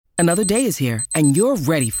Another day is here, and you're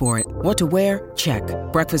ready for it. What to wear? Check.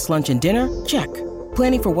 Breakfast, lunch, and dinner? Check.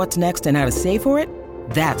 Planning for what's next and how to save for it?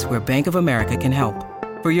 That's where Bank of America can help.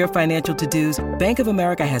 For your financial to-dos, Bank of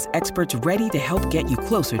America has experts ready to help get you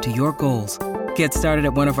closer to your goals. Get started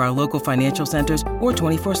at one of our local financial centers or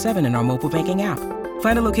 24/7 in our mobile banking app.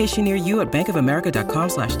 Find a location near you at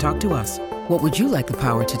bankofamerica.com/talktous. What would you like the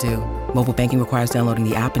power to do? Mobile banking requires downloading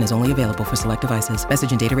the app and is only available for select devices.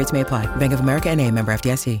 Message and data rates may apply. Bank of America N.A., member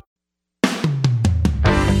FDIC.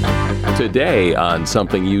 Today on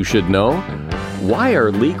Something You Should Know, why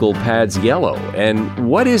are legal pads yellow and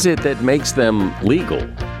what is it that makes them legal?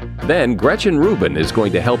 Then Gretchen Rubin is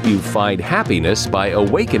going to help you find happiness by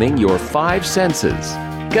awakening your five senses.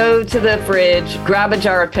 Go to the fridge, grab a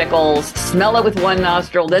jar of pickles, smell it with one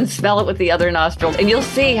nostril, then smell it with the other nostril, and you'll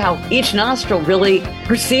see how each nostril really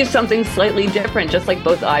perceives something slightly different, just like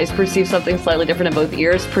both eyes perceive something slightly different and both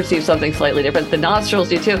ears perceive something slightly different. The nostrils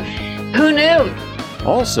do too. Who knew?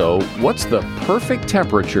 Also, what's the perfect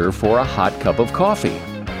temperature for a hot cup of coffee?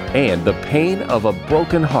 And the pain of a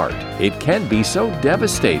broken heart. It can be so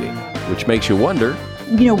devastating, which makes you wonder,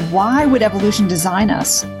 why would evolution design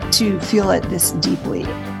us to feel it this deeply?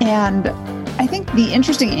 And I think the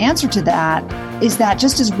interesting answer to that is that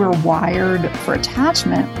just as we're wired for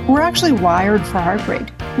attachment, we're actually wired for heartbreak.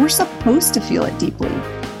 We're supposed to feel it deeply.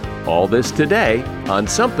 All this today on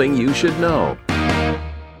Something You Should Know.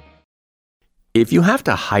 If you have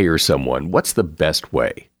to hire someone, what's the best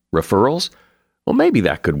way? Referrals? Well, maybe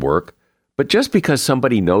that could work. But just because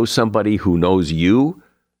somebody knows somebody who knows you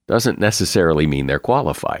doesn't necessarily mean they're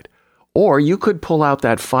qualified. Or you could pull out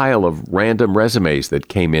that file of random resumes that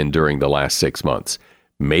came in during the last 6 months.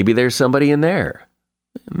 Maybe there's somebody in there.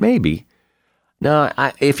 Maybe. Now,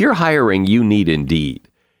 if you're hiring, you need Indeed.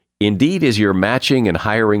 Indeed is your matching and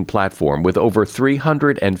hiring platform with over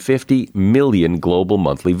 350 million global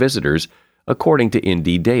monthly visitors, according to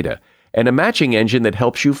Indeed data, and a matching engine that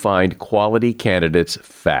helps you find quality candidates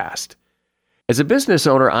fast. As a business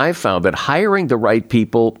owner, I've found that hiring the right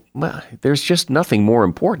people, well, there's just nothing more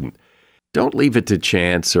important. Don't leave it to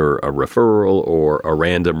chance or a referral or a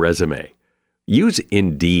random resume. Use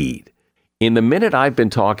Indeed. In the minute I've been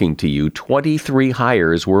talking to you, 23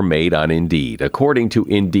 hires were made on Indeed, according to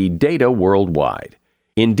Indeed data worldwide.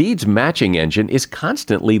 Indeed's matching engine is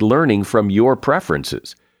constantly learning from your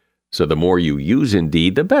preferences. So the more you use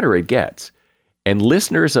Indeed, the better it gets. And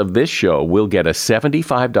listeners of this show will get a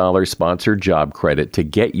 $75 sponsored job credit to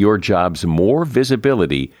get your jobs more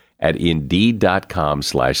visibility at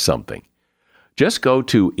Indeed.com/something. Just go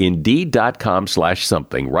to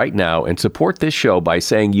Indeed.com/something right now and support this show by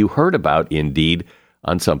saying you heard about Indeed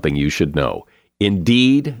on Something You Should Know.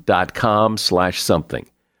 Indeed.com/something.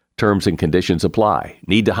 Terms and conditions apply.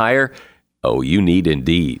 Need to hire? Oh, you need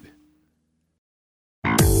Indeed.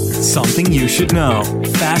 Something you should know.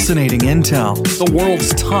 Fascinating intel, the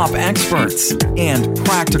world's top experts, and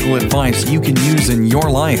practical advice you can use in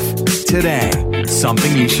your life. Today,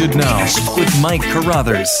 Something You Should Know with Mike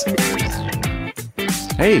Carruthers.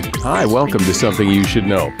 Hey, hi, welcome to Something You Should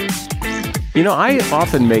Know. I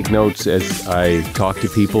often make notes as I talk to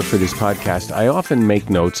people for this podcast. I often make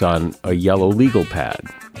notes on a yellow legal pad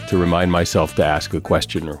to remind myself to ask a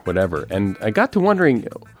question or whatever. And I got to wondering,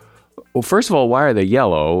 well, first of all, why are they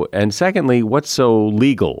yellow? And secondly, what's so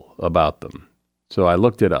legal about them? So I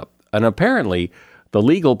looked it up. And apparently, the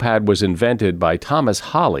legal pad was invented by Thomas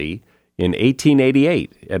Holly in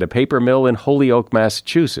 1888 at a paper mill in Holyoke,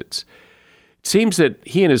 Massachusetts. It seems that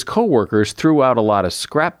he and his co-workers threw out a lot of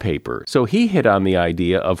scrap paper, so he hit on the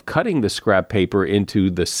idea of cutting the scrap paper into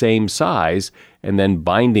the same size and then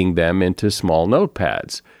binding them into small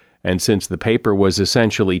notepads. And since the paper was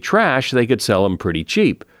essentially trash, they could sell them pretty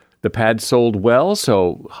cheap. The pad sold well,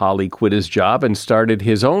 so Holly quit his job and started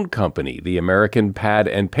his own company, the American Pad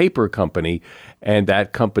and Paper Company, and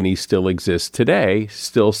that company still exists today,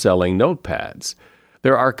 still selling notepads.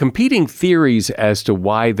 There are competing theories as to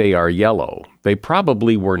why they are yellow. They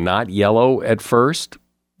probably were not yellow at first,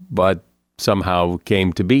 but somehow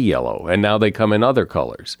came to be yellow, and now they come in other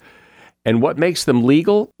colors. And what makes them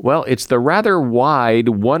legal? Well, it's the rather wide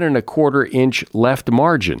 1¼ inch left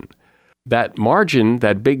margin. That margin,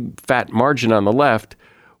 that big fat margin on the left,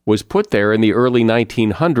 was put there in the early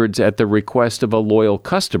 1900s at the request of a loyal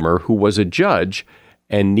customer who was a judge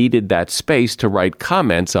and needed that space to write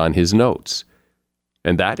comments on his notes.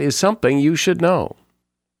 And that is something you should know.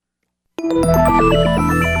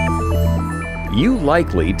 You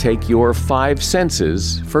likely take your five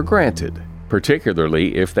senses for granted,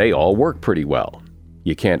 particularly if they all work pretty well.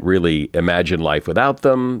 You can't really imagine life without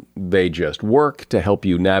them. They just work to help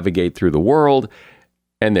you navigate through the world,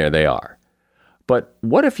 and there they are. But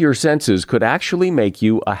what if your senses could actually make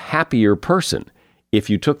you a happier person if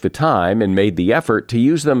you took the time and made the effort to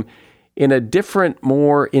use them in a different,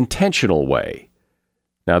 more intentional way?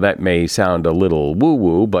 Now, that may sound a little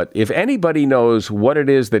woo-woo, but if anybody knows what it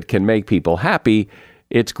is that can make people happy,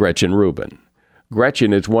 it's Gretchen Rubin.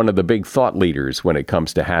 Gretchen is one of the big thought leaders when it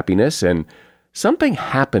comes to happiness, and something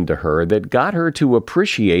happened to her that got her to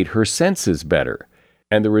appreciate her senses better.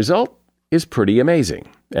 And the result is pretty amazing,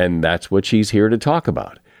 and that's what she's here to talk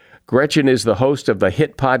about. Gretchen is the host of the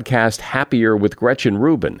hit podcast Happier with Gretchen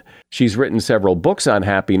Rubin. She's written several books on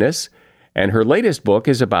happiness, and her latest book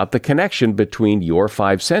is about the connection between your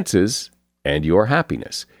five senses and your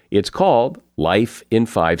happiness. It's called Life in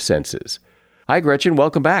Five Senses. Hi, Gretchen.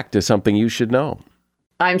 Welcome back to Something You Should Know.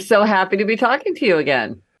 I'm so happy to be talking to you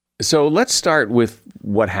again. So let's start with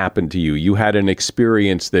what happened to you. You had an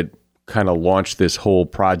experience that kind of launched this whole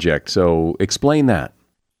project. So explain that.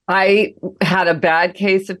 I had a bad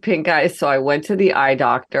case of pink eye, so I went to the eye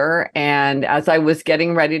doctor. And as I was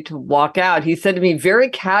getting ready to walk out, he said to me very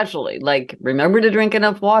casually, like, remember to drink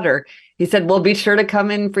enough water. He said, well, be sure to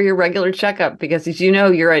come in for your regular checkup because, as you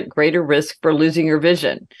know, you're at greater risk for losing your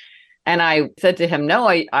vision. And I said to him, no,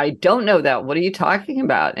 I don't know that. What are you talking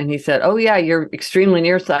about? And he said, oh, yeah, you're extremely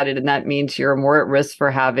nearsighted. And that means you're more at risk for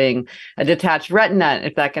having a detached retina.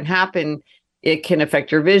 If that can happen, it can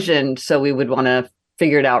affect your vision. So we would want to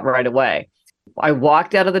figure it out right away. I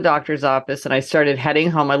walked out of the doctor's office and I started heading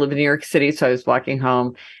home. I live in New York City, so I was walking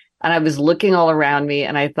home and I was looking all around me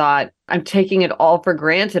and I thought, I'm taking it all for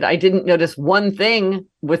granted. I didn't notice one thing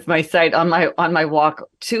with my sight on my walk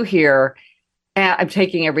to here. And I'm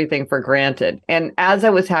taking everything for granted. And as I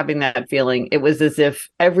was having that feeling, it was as if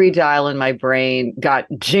every dial in my brain got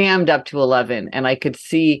jammed up to 11 and I could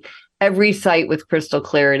see every sight with crystal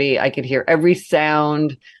clarity. I could hear every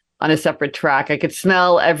sound on a separate track. I could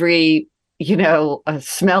smell every, a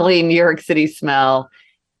smelly New York City smell.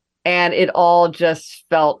 And it all just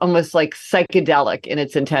felt almost like psychedelic in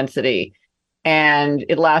its intensity. And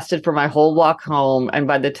it lasted for my whole walk home. And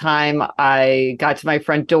by the time I got to my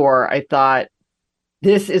front door, I thought,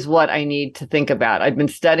 this is what I need to think about. I've been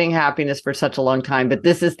studying happiness for such a long time, but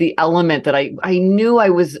this is the element that I knew I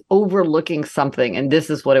was overlooking something. And this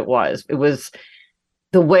is what it was. It was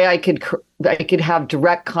the way I could have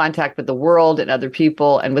direct contact with the world and other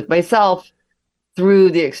people and with myself through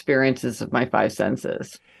the experiences of my five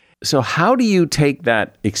senses. So how do you take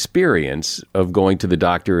that experience of going to the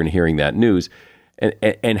doctor and hearing that news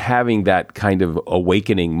and having that kind of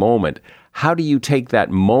awakening moment? How do you take that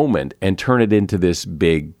moment and turn it into this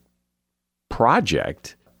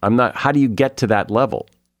project? How do you get to that level?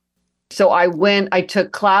 So I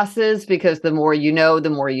took classes because the more you know, the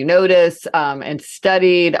more you notice, and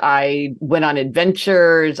studied. I went on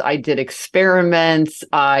adventures. I did experiments.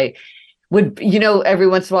 I would, every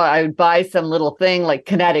once in a while I would buy some little thing like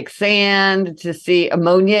kinetic sand to see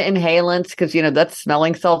ammonia inhalants because, that's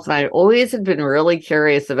smelling salts. And I always had been really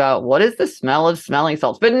curious about what is the smell of smelling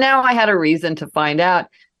salts. But now I had a reason to find out.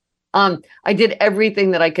 I did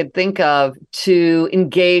everything that I could think of to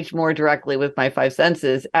engage more directly with my five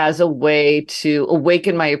senses as a way to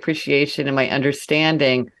awaken my appreciation and my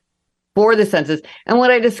understanding for the senses. And what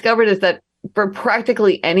I discovered is that for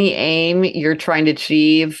practically any aim you're trying to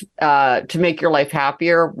achieve to make your life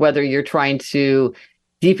happier, whether you're trying to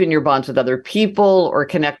deepen your bonds with other people or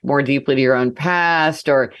connect more deeply to your own past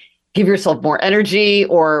or give yourself more energy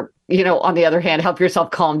or on the other hand, help yourself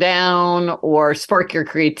calm down or spark your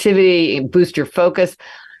creativity and boost your focus.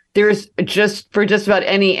 There's for just about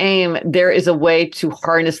any aim, there is a way to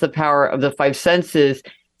harness the power of the five senses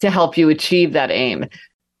to help you achieve that aim.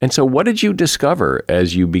 And so what did you discover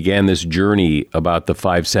as you began this journey about the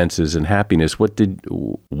five senses and happiness? What did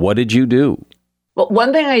you do? Well,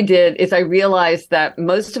 one thing I did is I realized that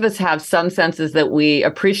most of us have some senses that we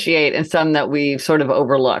appreciate and some that we sort of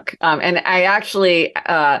overlook. And I actually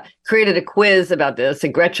created a quiz about this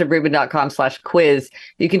at GretchenRubin.com/quiz.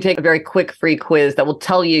 You can take a very quick free quiz that will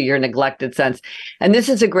tell you your neglected sense. And this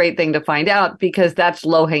is a great thing to find out because that's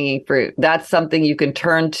low-hanging fruit. That's something you can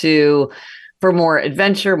turn to for more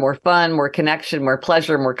adventure, more fun, more connection, more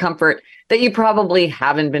pleasure, more comfort that you probably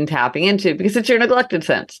haven't been tapping into because it's your neglected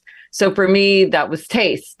sense. So for me, that was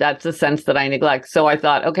taste. That's a sense that I neglect. So I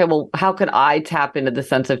thought, okay, well, how could I tap into the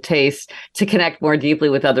sense of taste to connect more deeply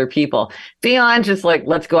with other people beyond just like,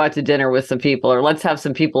 let's go out to dinner with some people or let's have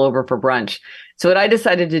some people over for brunch. So what I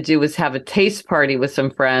decided to do was have a taste party with some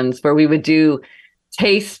friends where we would do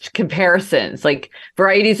taste comparisons, like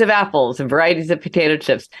varieties of apples and varieties of potato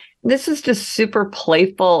chips. This was just super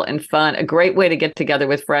playful and fun, a great way to get together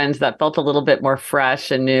with friends that felt a little bit more fresh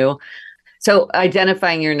and new. So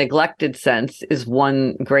identifying your neglected sense is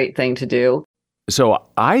one great thing to do. So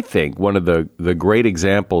I think one of the great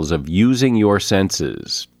examples of using your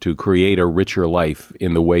senses to create a richer life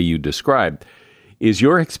in the way you described is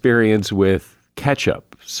your experience with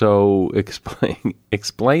ketchup. So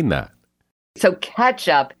explain that. So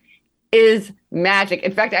ketchup is magic.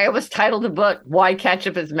 In fact, I almost titled the book "Why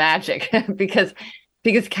Ketchup is Magic" because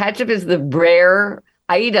ketchup is the rare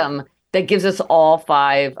item that gives us all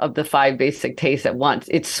five of the five basic tastes at once.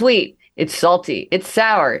 It's sweet, it's salty, it's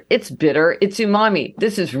sour, it's bitter, it's umami.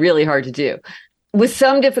 This is really hard to do. With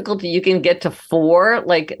some difficulty, you can get to four,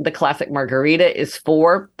 like the classic margarita is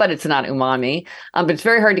four, but it's not umami. But it's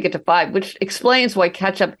very hard to get to five, which explains why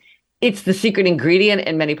ketchup, it's the secret ingredient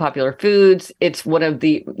in many popular foods. It's one of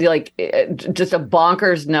the just a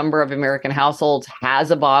bonkers number of American households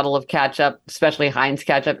has a bottle of ketchup, especially Heinz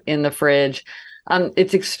ketchup, in the fridge.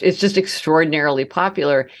 It's just extraordinarily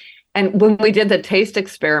popular. And when we did the taste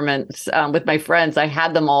experiments with my friends, I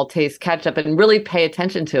had them all taste ketchup and really pay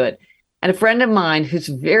attention to it. And a friend of mine who's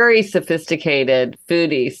very sophisticated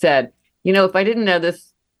foodie said, if I didn't know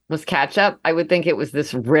this was ketchup, I would think it was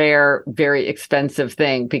this rare, very expensive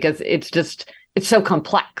thing because it's so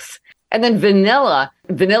complex. And then vanilla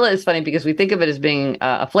is funny because we think of it as being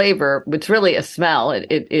a flavor, but it's really a smell.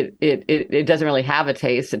 It doesn't really have a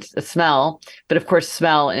taste. It's a smell. But of course,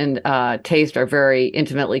 smell and taste are very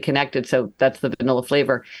intimately connected. So that's the vanilla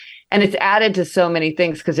flavor. And it's added to so many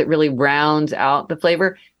things because it really rounds out the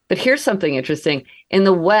flavor. But here's something interesting. In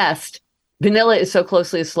the West, vanilla is so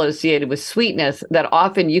closely associated with sweetness that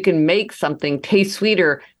often you can make something taste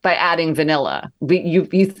sweeter by adding vanilla.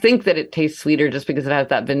 You think that it tastes sweeter just because it has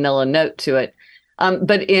that vanilla note to it.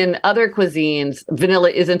 But in other cuisines, vanilla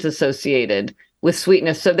isn't associated with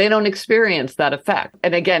sweetness, so they don't experience that effect.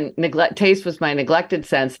 And again, taste was my neglected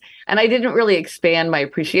sense. And I didn't really expand my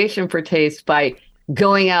appreciation for taste by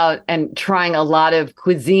going out and trying a lot of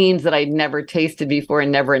cuisines that I'd never tasted before and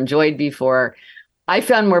never enjoyed before. I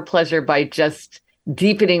found more pleasure by just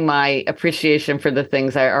deepening my appreciation for the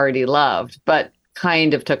things I already loved, but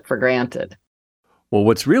kind of took for granted. Well,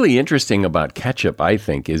 what's really interesting about ketchup, I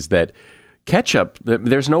think, is that ketchup,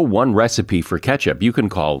 there's no one recipe for ketchup. You can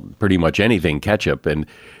call pretty much anything ketchup, and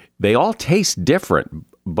they all taste different,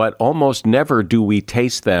 but almost never do we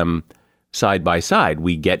taste them side by side.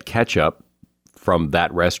 We get ketchup from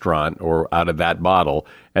that restaurant or out of that bottle,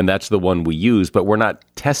 and that's the one we use, but we're not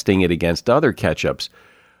testing it against other ketchups.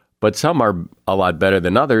 But some are a lot better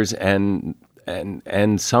than others, and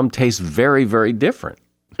some taste very, very different.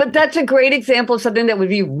 But that's a great example of something that would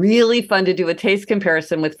be really fun to do a taste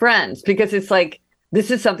comparison with friends, because it's like, this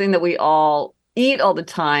is something that we all eat all the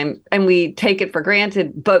time and we take it for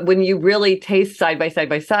granted. But when you really taste side by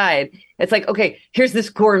side, it's like, okay, here's this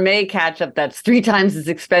gourmet ketchup that's 3 times as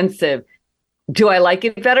expensive. Do I like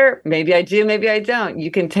it better? Maybe I do, maybe I don't. You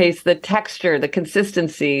can taste the texture, the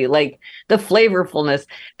consistency, like the flavorfulness.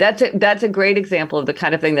 That's a great example of the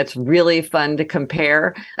kind of thing that's really fun to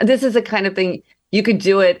compare. And this is the kind of thing you could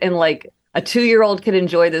do it, and like a 2-year-old could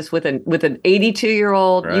enjoy this with an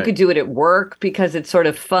 82-year-old. Right. You could do it at work because it's sort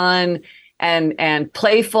of fun and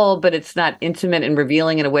playful, but it's not intimate and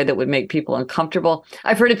revealing in a way that would make people uncomfortable.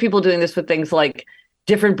 I've heard of people doing this with things like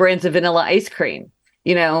different brands of vanilla ice cream.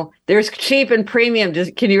 There's cheap and premium.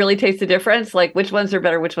 Can you really taste the difference? Like, which ones are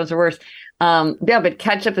better, which ones are worse? But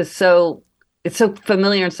ketchup is it's so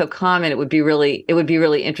familiar and so common. It would be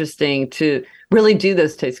really interesting to really do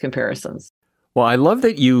those taste comparisons. Well, I love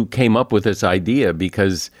that you came up with this idea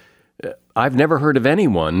because I've never heard of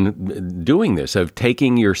anyone doing this, of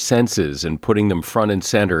taking your senses and putting them front and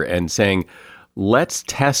center and saying, let's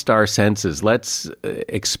test our senses. Let's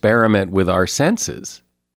experiment with our senses.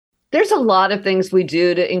 There's a lot of things we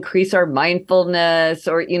do to increase our mindfulness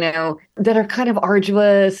or, that are kind of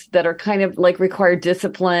arduous, that are kind of like require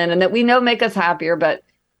discipline and that we know make us happier. But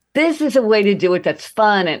this is a way to do it that's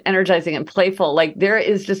fun and energizing and playful. Like there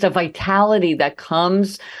is just a vitality that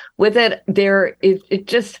comes with it. It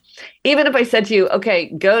just, even if I said to you, okay,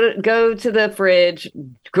 go to the fridge,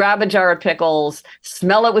 grab a jar of pickles,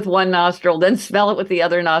 smell it with one nostril, then smell it with the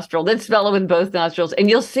other nostril, then smell it with both nostrils. And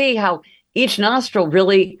you'll see how each nostril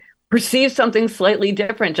really perceive something slightly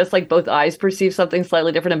different, just like both eyes perceive something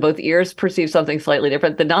slightly different and both ears perceive something slightly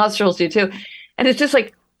different. The nostrils do too. And it's just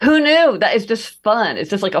like, who knew? That is just fun. It's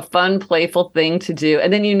just like a fun, playful thing to do.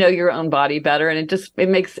 And then you know your own body better and it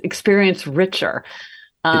makes experience richer.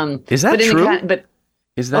 Is that true?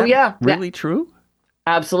 Is that really true?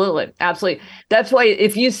 Absolutely. Absolutely. That's why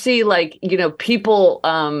if you see like, people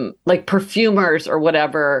like perfumers or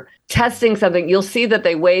whatever testing something, you'll see that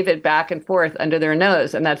they wave it back and forth under their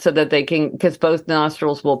nose. And that's so that they can, because both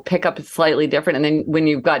nostrils will pick up it slightly different. And then when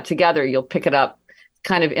you've got together, you'll pick it up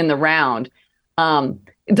kind of in the round.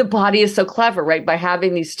 The body is so clever, right? By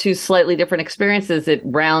having these two slightly different experiences, it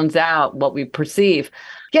rounds out what we perceive.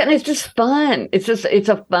 Yeah, and it's just fun. It's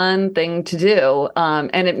a fun thing to do,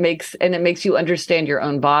 and it makes you understand your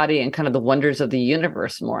own body and kind of the wonders of the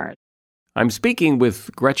universe more. I'm speaking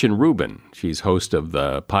with Gretchen Rubin. She's host of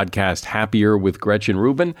the podcast Happier with Gretchen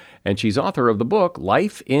Rubin, and she's author of the book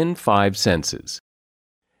Life in 5 Senses.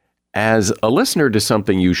 As a listener to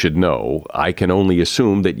Something You Should Know, I can only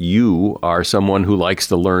assume that you are someone who likes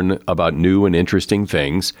to learn about new and interesting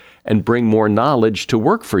things and bring more knowledge to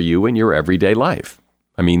work for you in your everyday life.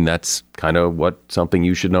 I mean, that's kind of what Something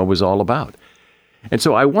You Should Know is all about. And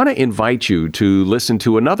so I want to invite you to listen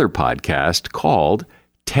to another podcast called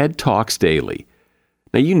TED Talks Daily.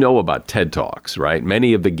 Now, you know about TED Talks, right?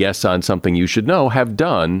 Many of the guests on Something You Should Know have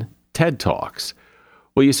done TED Talks.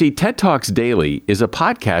 Well, you see, TED Talks Daily is a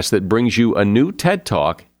podcast that brings you a new TED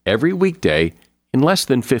Talk every weekday in less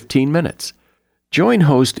than 15 minutes. Join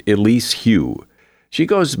host Elise Hugh. She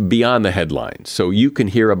goes beyond the headlines, so you can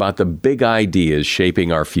hear about the big ideas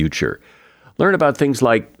shaping our future. Learn about things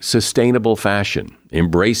like sustainable fashion,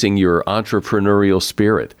 embracing your entrepreneurial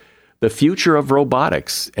spirit, the future of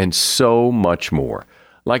robotics, and so much more.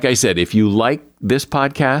 Like I said, if you like this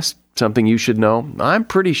podcast, Something You Should Know, I'm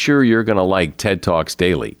pretty sure you're going to like TED Talks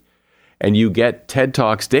Daily. And you get TED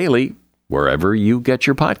Talks Daily wherever you get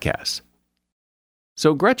your podcasts.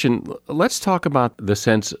 So Gretchen, let's talk about the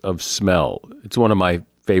sense of smell. It's one of my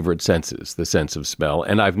favorite senses, the sense of smell.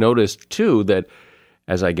 And I've noticed too that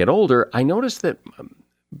as I get older, I notice that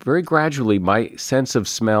very gradually my sense of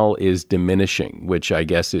smell is diminishing, which I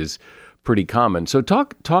guess is pretty common. So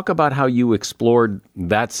talk about how you explored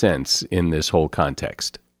that sense in this whole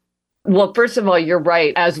context. Well, first of all, you're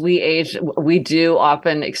right. As we age, we do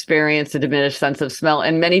often experience a diminished sense of smell.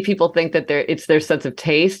 And many people think that it's their sense of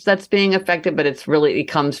taste that's being affected, but it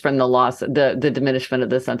comes from the loss, the diminishment of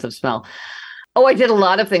the sense of smell. Oh, I did a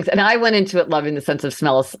lot of things. And I went into it loving the sense of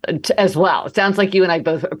smell as well. It sounds like you and I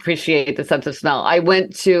both appreciate the sense of smell. I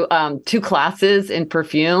went to 2 classes in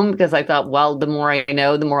perfume because I thought, well, the more I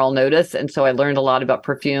know, the more I'll notice. And so I learned a lot about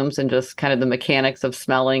perfumes and just kind of the mechanics of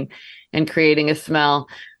smelling and creating a smell.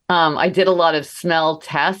 I did a lot of smell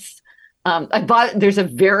tests. There's a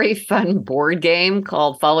very fun board game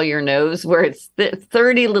called Follow Your Nose, where it's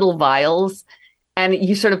 30 little vials and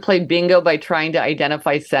you sort of play bingo by trying to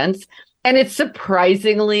identify scents. And it's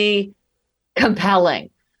surprisingly compelling.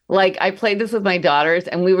 Like I played this with my daughters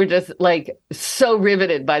and we were just like so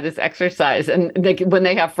riveted by this exercise. And when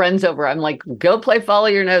they have friends over, I'm like, go play Follow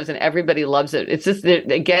Your Nose, and everybody loves it. It's just,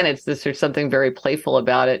 again, there's something very playful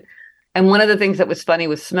about it. And one of the things that was funny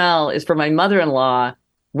with smell is for my mother-in-law,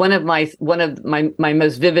 one of my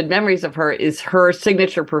most vivid memories of her is her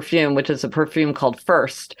signature perfume, which is a perfume called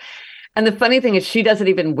First. And the funny thing is she doesn't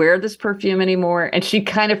even wear this perfume anymore. And she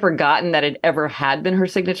kind of forgotten that it ever had been her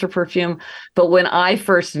signature perfume. But when I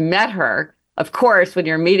first met her, of course, when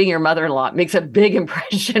you're meeting your mother-in-law, it makes a big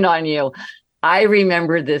impression on you. I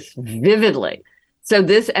remember this vividly. So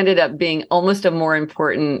this ended up being almost a more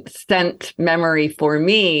important scent memory for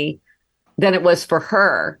me than it was for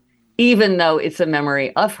her, even though it's a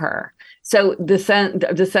memory of her. So the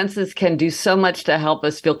senses can do so much to help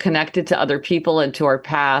us feel connected to other people and to our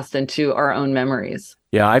past and to our own memories.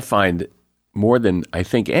 Yeah, I find more than I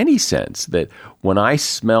think any sense that when I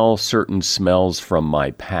smell certain smells from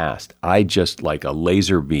my past, I just like a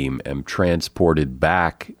laser beam am transported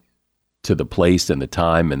back to the place and the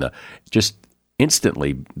time and just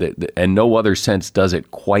instantly, and no other sense does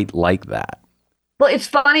it quite like that. Well, it's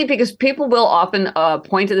funny because people will often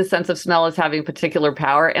point to the sense of smell as having particular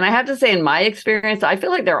power. And I have to say, in my experience, I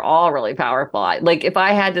feel like they're all really powerful. Like if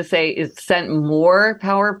I had to say, is scent more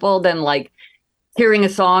powerful than like hearing a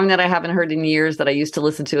song that I haven't heard in years that I used to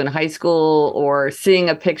listen to in high school, or seeing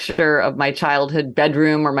a picture of my childhood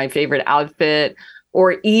bedroom or my favorite outfit,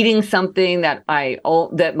 or eating something that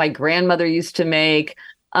my grandmother used to make.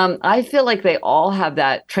 I feel like they all have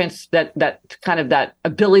that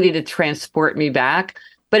ability to transport me back.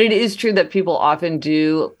 But it is true that people often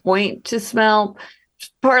do point to smell,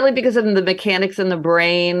 partly because of the mechanics in the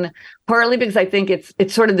brain, partly because I think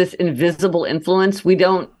it's sort of this invisible influence. We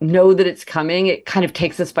don't know that it's coming. It kind of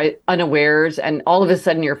takes us by unawares, and all of a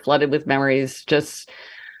sudden you're flooded with memories. Just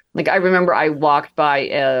like I remember I walked by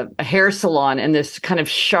a hair salon and this kind of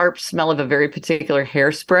sharp smell of a very particular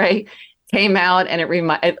hairspray came out, and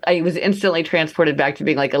I was instantly transported back to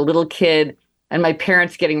being like a little kid and my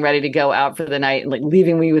parents getting ready to go out for the night and like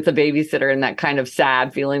leaving me with the babysitter and that kind of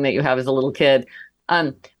sad feeling that you have as a little kid.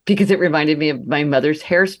 Because it reminded me of my mother's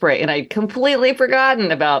hairspray, and I'd completely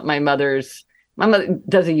forgotten about my mother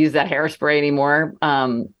doesn't use that hairspray anymore.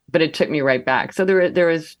 But it took me right back. So there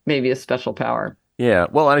is maybe a special power. Yeah.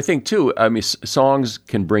 Well, and I think too, I mean, songs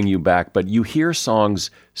can bring you back, but you hear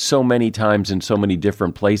songs so many times in so many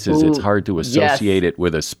different places. It's hard to associate it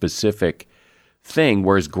with a specific thing.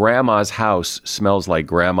 Whereas grandma's house smells like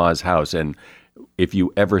grandma's house. And if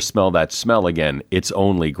you ever smell that smell again, it's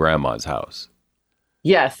only grandma's house.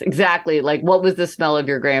 Yes, exactly. Like, what was the smell of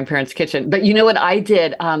your grandparents' kitchen? But you know what I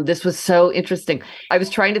did? This was so interesting. I was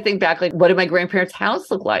trying to think back, like, what did my grandparents' house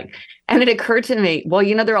look like? And it occurred to me, well,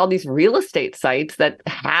 there are all these real estate sites that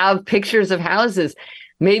have pictures of houses.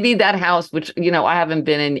 Maybe that house, which, I haven't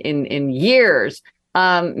been in years,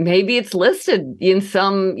 maybe it's listed in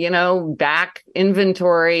some, back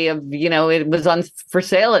inventory of, it was on for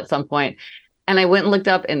sale at some point. And I went and looked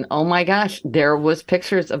up, and oh my gosh, there was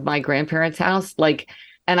pictures of my grandparents' house.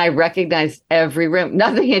 And I recognized every room.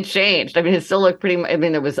 Nothing had changed. I mean, it still looked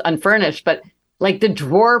it was unfurnished, but like the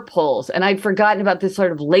drawer pulls. And I'd forgotten about this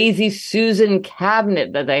sort of lazy Susan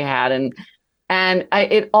cabinet that they had. And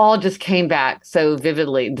it all just came back so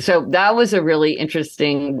vividly. So that was a really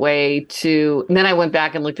interesting way and then I went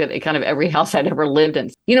back and looked at kind of every house I'd ever lived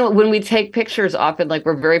in. When we take pictures, often like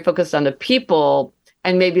we're very focused on the people,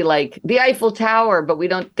 and maybe like the Eiffel Tower, but we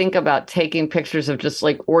don't think about taking pictures of just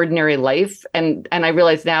like ordinary life. And I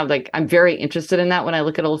realize now, like, I'm very interested in that when I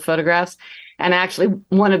look at old photographs. And actually,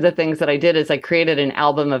 one of the things that I did is I created an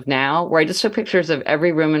album of now, where I just took pictures of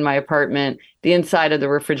every room in my apartment, the inside of the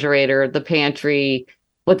refrigerator, the pantry,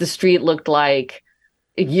 what the street looked like.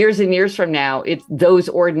 Years and years from now, it's those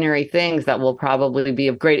ordinary things that will probably be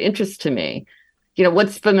of great interest to me.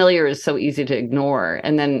 What's familiar is so easy to ignore.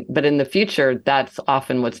 But in the future, that's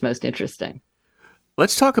often what's most interesting.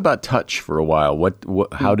 Let's talk about touch for a while.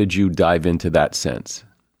 How did you dive into that sense?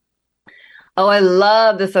 Oh, I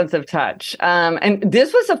love the sense of touch. And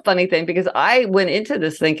this was a funny thing because I went into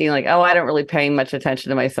this thinking like, oh, I don't really pay much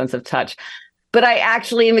attention to my sense of touch. But I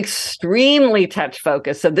actually am extremely touch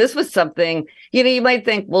focused. So this was something, you might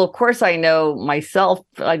think, well, of course I know myself.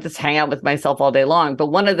 I just hang out with myself all day long. But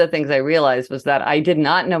one of the things I realized was that I did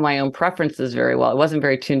not know my own preferences very well. I wasn't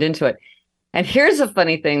very tuned into it. And here's a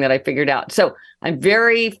funny thing that I figured out. So I'm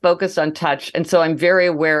very focused on touch. And so I'm very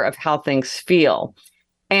aware of how things feel.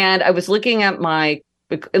 And I was looking at my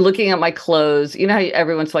clothes. How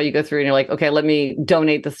every once in a while you go through and you're like, okay, let me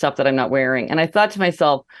donate the stuff that I'm not wearing. And I thought to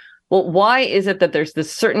myself, well, why is it that there's this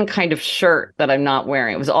certain kind of shirt that I'm not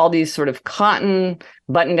wearing? It was all these sort of cotton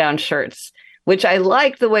button-down shirts, which I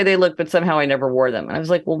liked the way they looked, but somehow I never wore them. And I was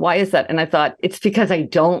like, well, why is that? And I thought, it's because I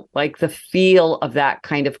don't like the feel of that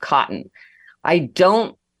kind of cotton. I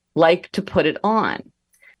don't like to put it on.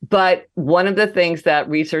 But one of the things that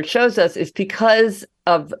research shows us is because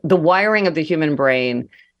of the wiring of the human brain,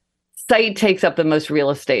 sight takes up the most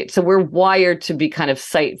real estate. So we're wired to be kind of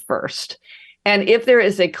sight first. And if there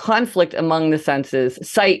is a conflict among the senses,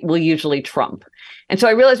 sight will usually trump. And so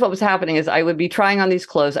I realized what was happening is I would be trying on these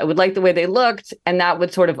clothes. I would like the way they looked, and that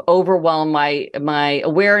would sort of overwhelm my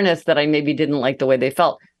awareness that I maybe didn't like the way they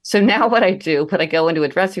felt. So now what I do when I go into a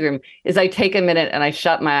dressing room is I take a minute and I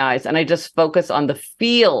shut my eyes and I just focus on the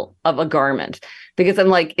feel of a garment. Because I'm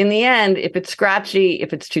like, in the end, if it's scratchy,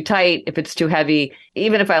 if it's too tight, if it's too heavy,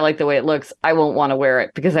 even if I like the way it looks, I won't want to wear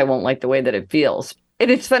it because I won't like the way that it feels. And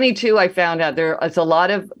it's funny, too, I found out there is a lot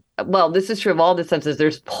of, well, this is true of all the senses,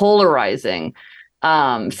 there's polarizing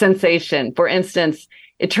sensation. For instance,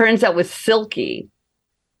 it turns out with silky,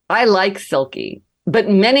 I like silky, but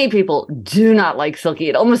many people do not like silky.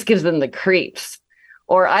 It almost gives them the creeps.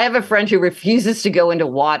 Or I have a friend who refuses to go into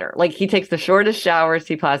water. Like he takes the shortest showers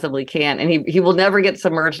he possibly can, and he will never get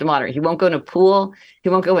submerged in water. He won't go in a pool. He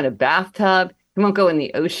won't go in a bathtub. He won't go in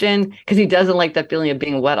the ocean because he doesn't like that feeling of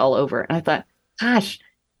being wet all over. And I thought, gosh,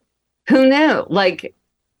 who knew? Like,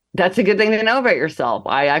 that's a good thing to know about yourself.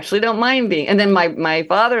 I actually don't mind being. And then my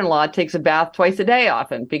father-in-law takes a bath twice a day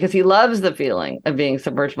often because he loves the feeling of being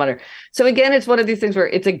submerged in water. So again, it's one of these things where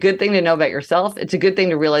it's a good thing to know about yourself. It's a good thing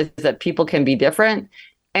to realize that people can be different.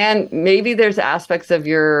 And maybe there's aspects of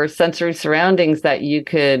your sensory surroundings that you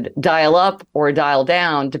could dial up or dial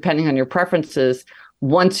down depending on your preferences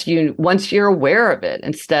once you're aware of it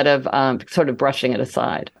instead of sort of brushing it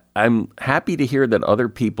aside. I'm happy to hear that other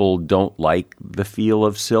people don't like the feel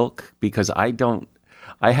of silk because I don't.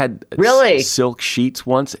 I had really silk sheets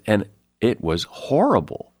once and it was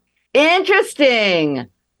horrible. Interesting.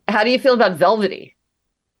 How do you feel about velvety?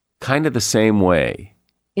 kind of the same way.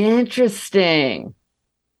 Interesting.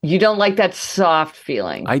 You don't like that soft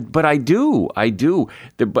feeling. But I do.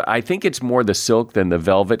 But I think it's more the silk than the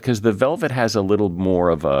velvet, because the velvet has a little more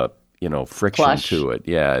of a, friction Plush. to it.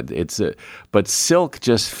 Yeah, but silk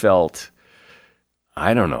just felt,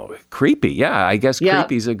 I don't know, creepy. Yeah, I guess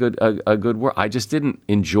creepy is a good word. I just didn't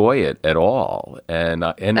enjoy it at all. And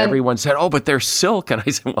everyone said, "Oh, but they're silk." And I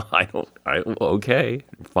said, "Well, okay,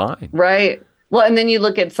 fine." Right. Well, and then you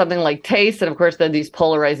look at something like taste, and of course, there are these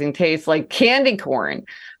polarizing tastes like candy corn.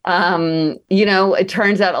 It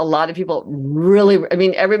turns out a lot of people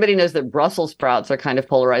everybody knows that Brussels sprouts are kind of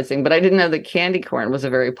polarizing, but I didn't know that candy corn was a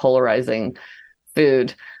very polarizing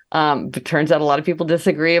food. But it turns out a lot of people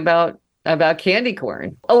disagree about candy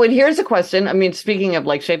corn. Oh, and here's a question. Speaking of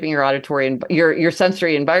like shaping your auditory and your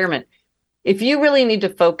sensory environment, if you really need to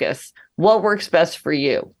focus, what works best for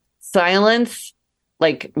you? Silence,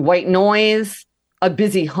 like white noise, a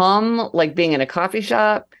busy hum, like being in a coffee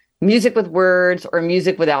shop, music with words, or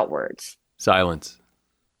music without words? Silence.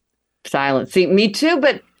 See, me too,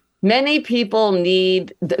 but many people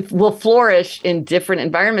will flourish in different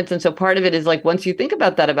environments. And so part of it is like, once you think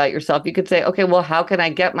about that about yourself, you could say, okay, well, how can I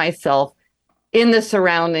get myself in the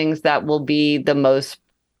surroundings that will be the most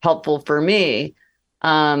helpful for me?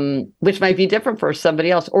 Which might be different for somebody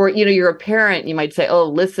else. Or, you're a parent, you might say, oh,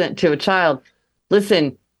 listen to a child.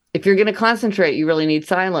 Listen, if you're going to concentrate, you really need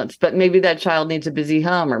silence, but maybe that child needs a busy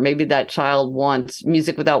hum, or maybe that child wants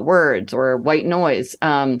music without words or white noise.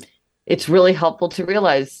 It's really helpful to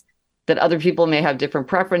realize that other people may have different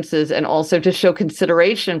preferences, and also to show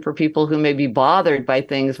consideration for people who may be bothered by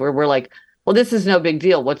things where we're like, well, this is no big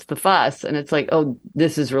deal. What's the fuss? And it's like, oh,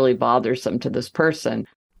 this is really bothersome to this person.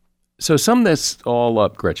 So sum this all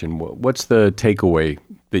up, Gretchen. What's the takeaway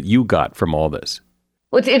that you got from all this?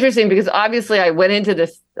 Well, it's interesting because obviously I went into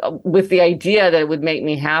this with the idea that it would make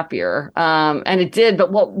me happier. And it did.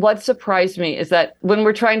 But what surprised me is that when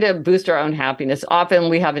we're trying to boost our own happiness, often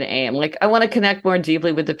we have an aim. Like, I want to connect more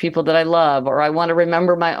deeply with the people that I love, or I want to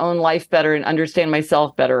remember my own life better and understand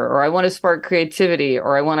myself better, or I want to spark creativity,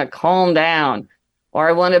 or I want to calm down, or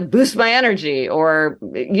I want to boost my energy, or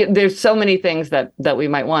there's so many things that we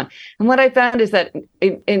might want. And what I found is that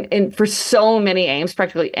in for so many aims,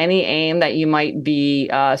 practically any aim that you might be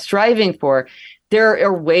striving for, there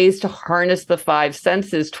are ways to harness the five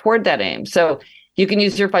senses toward that aim. So you can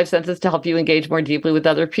use your five senses to help you engage more deeply with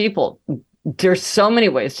other people. There's so many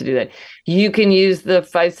ways to do that. You can use the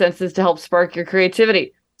five senses to help spark your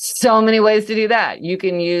creativity. So many ways to do that. You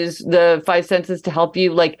can use the five senses to help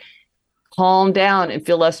you calm down and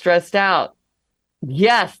feel less stressed out.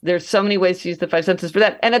 Yes, there's so many ways to use the five senses for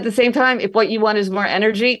that. And at the same time, if what you want is more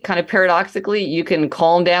energy, kind of paradoxically, you can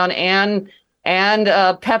calm down and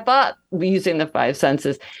pep up using the five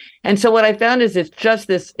senses. And so what I found is it's just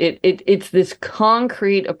this, it's this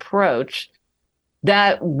concrete approach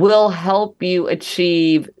that will help you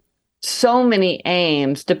achieve so many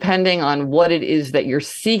aims depending on what it is that you're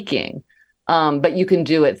seeking. But you can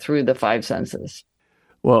do it through the five senses.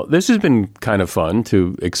 Well, this has been kind of fun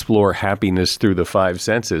to explore happiness through the five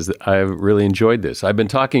senses. I've really enjoyed this. I've been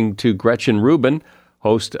talking to Gretchen Rubin,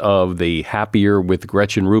 host of the Happier with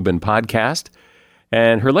Gretchen Rubin podcast.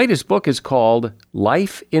 And her latest book is called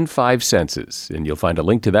Life in Five Senses. And you'll find a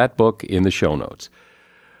link to that book in the show notes.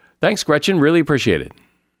 Thanks, Gretchen. Really appreciate it.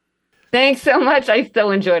 Thanks so much. I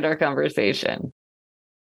so enjoyed our conversation.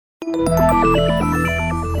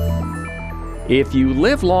 If you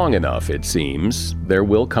live long enough, it seems, there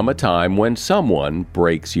will come a time when someone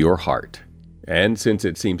breaks your heart. And since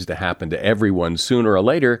it seems to happen to everyone sooner or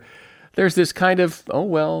later, there's this kind of, oh,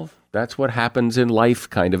 well, that's what happens in life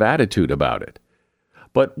kind of attitude about it.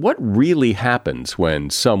 But what really happens when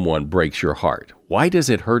someone breaks your heart? Why does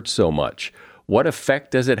it hurt so much? What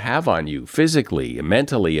effect does it have on you physically,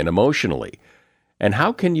 mentally, and emotionally? And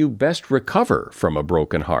how can you best recover from a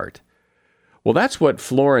broken heart? Well, that's what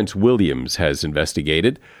Florence Williams has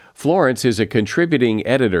investigated. Florence is a contributing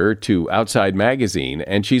editor to Outside Magazine,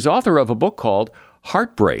 and she's author of a book called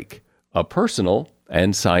Heartbreak, A Personal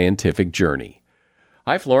and Scientific Journey.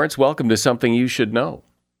 Hi, Florence. Welcome to Something You Should Know.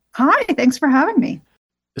 Hi, thanks for having me.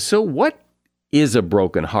 So what is a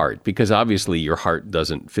broken heart? Because obviously your heart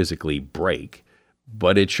doesn't physically break,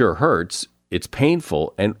 but it sure hurts. It's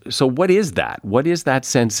painful. And so what is that? What is that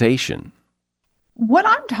sensation? What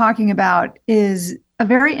I'm talking about is a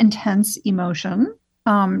very intense emotion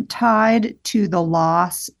tied to the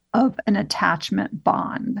loss of an attachment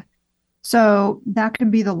bond. So that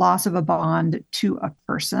can be the loss of a bond to a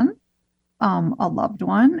person, a loved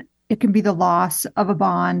one. It can be the loss of a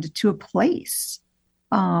bond to a place,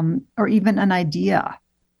 or even an idea.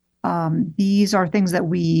 These are things that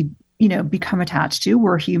we, become attached to.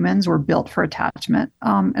 We're humans. We're built for attachment.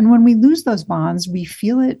 And when we lose those bonds, we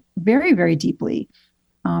feel it very, very deeply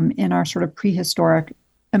in our sort of prehistoric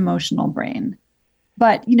emotional brain.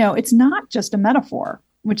 But, it's not just a metaphor,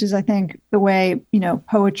 which is, I think, the way,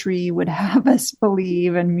 poetry would have us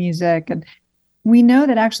believe, and music. And we know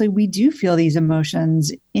that actually we do feel these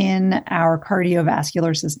emotions in our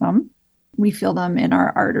cardiovascular system. We feel them in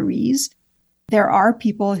our arteries. There are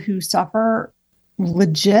people who suffer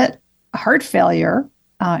legit heart failure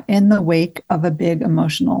in the wake of a big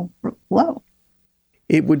emotional blow.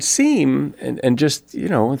 It would seem, and just,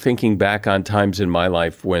 thinking back on times in my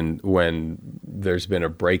life when there's been a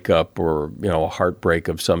breakup or, a heartbreak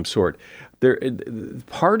of some sort,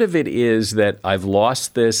 part of it is that I've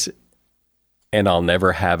lost this and I'll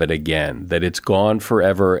never have it again, that it's gone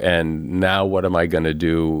forever, and now what am I going to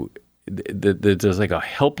do? There's like a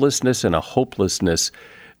helplessness and a hopelessness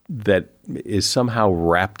that is somehow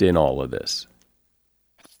wrapped in all of this.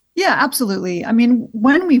 Yeah, absolutely. I mean,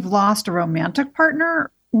 when we've lost a romantic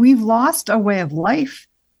partner, we've lost a way of life.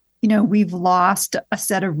 We've lost a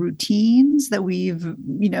set of routines that we've,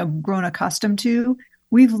 grown accustomed to.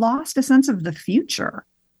 We've lost a sense of the future.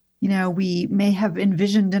 We may have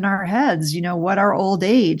envisioned in our heads, what our old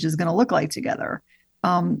age is going to look like together,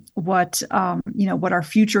 what our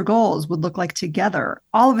future goals would look like together.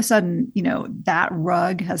 All of a sudden, that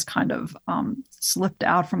rug has kind of slipped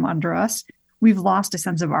out from under us. We've lost a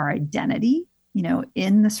sense of our identity,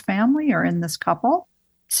 in this family or in this couple.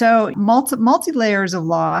 So multi layers of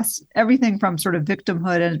loss, everything from sort of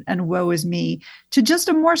victimhood and woe is me to just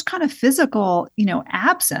a more kind of physical,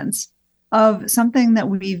 absence of something that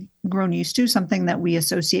we've grown used to, something that we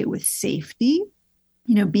associate with safety.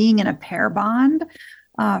 Being in a pair bond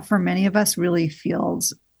for many of us really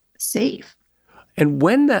feels safe. And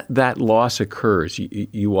when that loss occurs,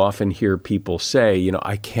 you often hear people say,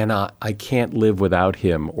 I can't live without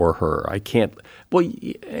him or her. I can't. Well,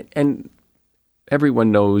 and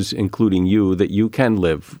everyone knows, including you, that you can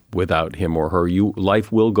live without him or her.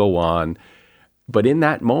 Life will go on. But in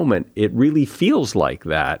that moment, it really feels like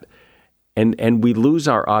that. And we lose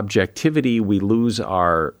our objectivity. We lose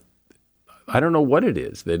our, I don't know what it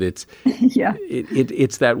is, that it's, yeah.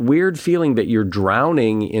 It's that weird feeling that you're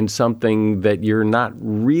drowning in something that you're not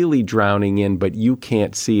really drowning in, but you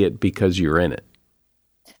can't see it because you're in it.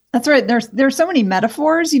 That's right. There's so many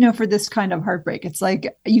metaphors, for this kind of heartbreak. It's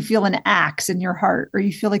like you feel an axe in your heart, or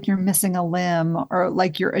you feel like you're missing a limb, or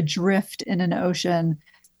like you're adrift in an ocean,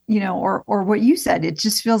 or what you said. It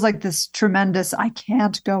just feels like this tremendous, I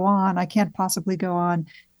can't go on. I can't possibly go on.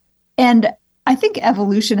 And I think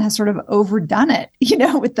evolution has sort of overdone it,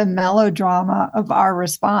 with the melodrama of our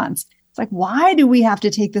response. It's like, why do we have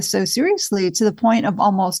to take this so seriously to the point of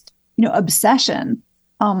almost, obsession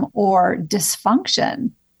or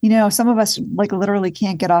dysfunction? Some of us like literally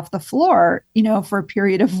can't get off the floor, for a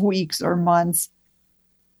period of weeks or months.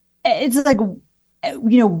 It's like,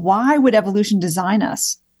 why would evolution design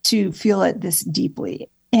us to feel it this deeply?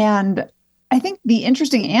 And I think the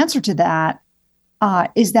interesting answer to that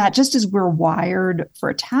is that just as we're wired for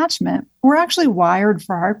attachment, we're actually wired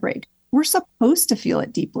for heartbreak. We're supposed to feel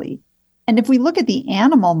it deeply. And if we look at the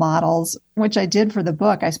animal models, which I did for the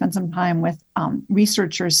book, I spent some time with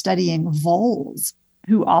researchers studying voles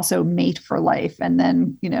who also mate for life. And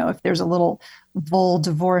then, if there's a little vole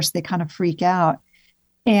divorce, they kind of freak out.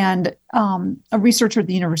 And a researcher at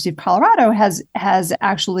the University of Colorado has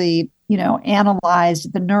actually,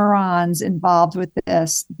 analyzed the neurons involved with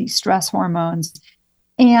this, these stress hormones.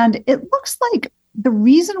 And it looks like the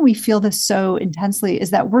reason we feel this so intensely is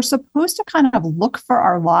that we're supposed to kind of look for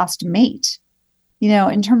our lost mate,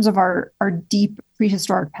 in terms of our deep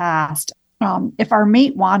prehistoric past. If our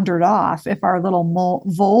mate wandered off, if our little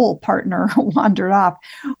vole partner wandered off,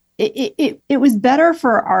 it was better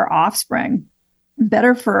for our offspring,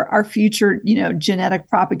 better for our future, genetic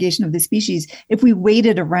propagation of the species if we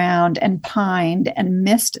waited around and pined and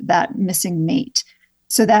missed that missing mate,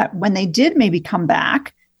 so that when they did maybe come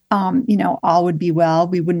back, all would be well.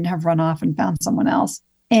 We wouldn't have run off and found someone else.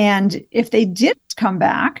 And if they did come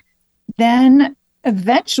back, then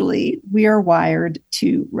eventually we are wired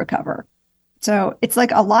to recover. So it's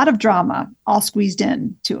like a lot of drama all squeezed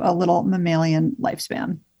in to a little mammalian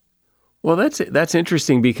lifespan. Well, that's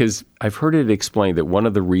interesting, because I've heard it explained that one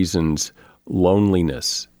of the reasons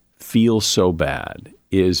loneliness feels so bad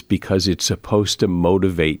is because it's supposed to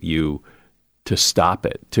motivate you to stop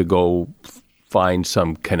it, to go find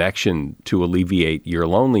some connection to alleviate your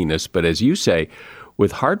loneliness. But as you say,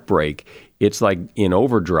 with heartbreak, it's like in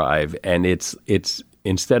overdrive, and it's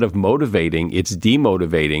instead of motivating, it's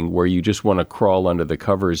demotivating, where you just want to crawl under the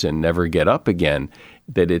covers and never get up again,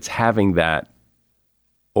 that it's having that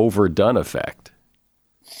overdone effect.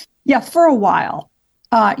 Yeah, for a while.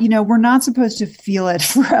 We're not supposed to feel it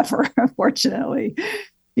forever, unfortunately,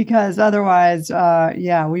 because otherwise,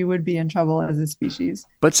 we would be in trouble as a species.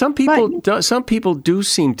 But some people do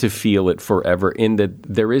seem to feel it forever, in that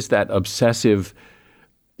there is that obsessive.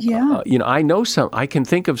 Yeah. I can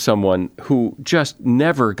think of someone who just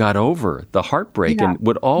never got over the heartbreak and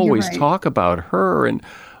would always talk about her and,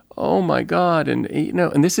 oh my God. And,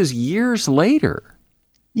 and this is years later.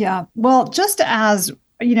 Yeah. Well, just as,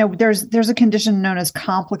 there's a condition known as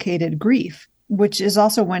complicated grief, which is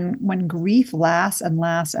also when grief lasts and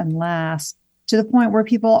lasts and lasts to the point where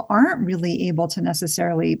people aren't really able to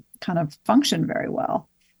necessarily kind of function very well.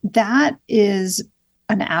 That is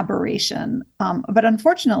an aberration. But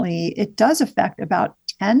unfortunately, it does affect about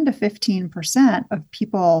 10 to 15% of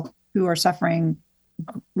people who are suffering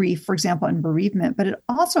grief, for example, in bereavement, but it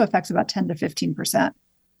also affects about 10 to 15%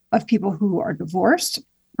 of people who are divorced,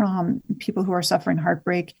 people who are suffering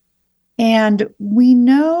heartbreak. And we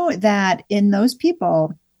know that in those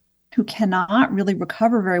people who cannot really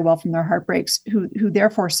recover very well from their heartbreaks, who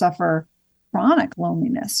therefore suffer chronic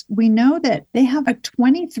loneliness, we know that they have a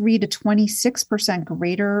 23 to 26%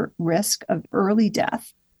 greater risk of early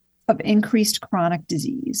death, of increased chronic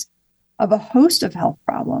disease, of a host of health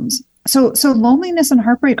problems. So loneliness and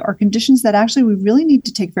heartbreak are conditions that actually we really need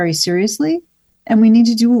to take very seriously. And we need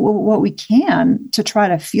to do what we can to try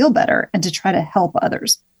to feel better and to try to help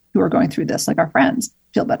others who are going through this, like our friends,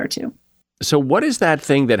 feel better too. So what is that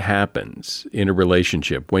thing that happens in a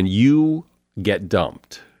relationship when you get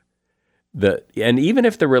dumped? And even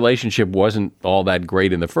if the relationship wasn't all that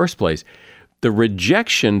great in the first place, the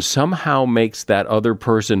rejection somehow makes that other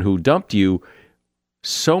person who dumped you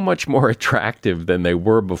so much more attractive than they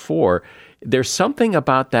were before. There's something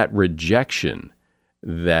about that rejection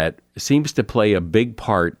that seems to play a big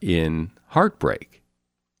part in heartbreak.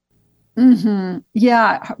 Mm-hmm.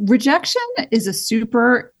 Yeah. Rejection is a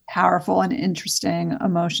super powerful and interesting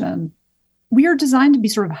emotion. We are designed to be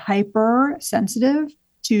sort of hypersensitive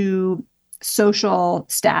to social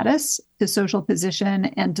status, to social position,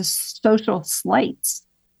 and to social slights,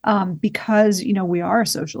 because, we are a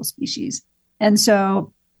social species. And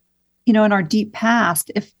so, in our deep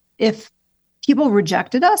past, if people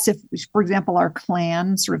rejected us, if, for example, our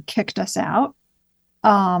clan sort of kicked us out,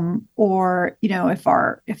 or, if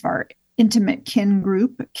our intimate kin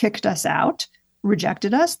group kicked us out,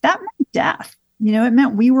 rejected us, that meant death. It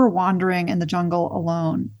meant we were wandering in the jungle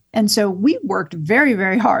alone. And so we worked very,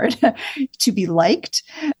 very hard to be liked,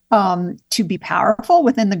 to be powerful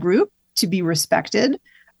within the group, to be respected.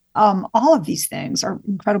 All of these things are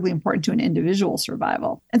incredibly important to an individual's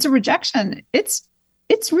survival. And so rejection, it's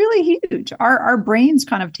really huge. Our brains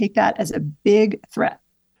kind of take that as a big threat.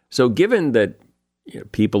 So given that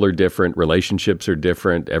people are different, relationships are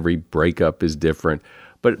different, every breakup is different,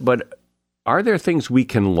 but are there things we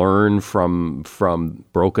can learn from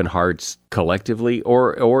broken hearts collectively,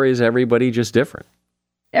 or is everybody just different?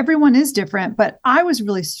 Everyone is different, but I was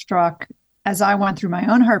really struck as I went through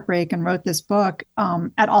my own heartbreak and wrote this book,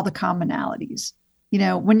 at all the commonalities.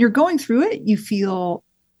 When you're going through it, you feel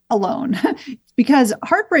alone because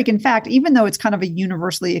heartbreak, in fact, even though it's kind of a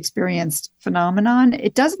universally experienced phenomenon,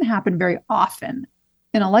 it doesn't happen very often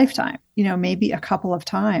in a lifetime, maybe a couple of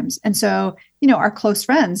times. And so, our close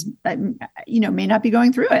friends, may not be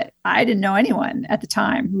going through it. I didn't know anyone at the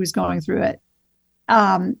time who was going through it.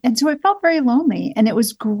 And so it felt very lonely. And it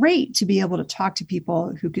was great to be able to talk to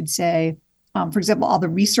people who could say, for example, all the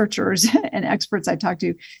researchers and experts I talked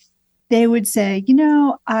to, they would say,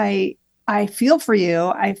 I feel for you.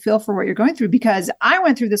 I feel for what you're going through because I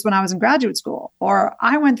went through this when I was in graduate school, or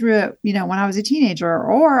I went through it, when I was a teenager,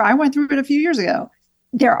 or I went through it a few years ago.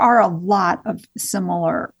 There are a lot of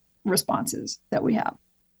similar responses that we have.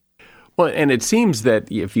 Well, and it seems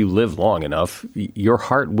that if you live long enough, your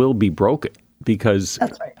heart will be broken because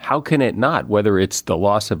That's right. How can it not? Whether it's the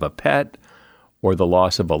loss of a pet or the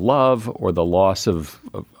loss of a love or the loss of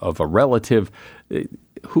a relative,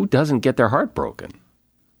 who doesn't get their heart broken?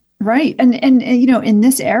 Right. And in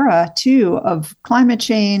this era too of climate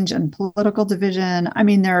change and political division, I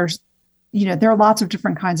mean, there are lots of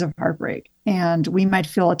different kinds of heartbreak, and we might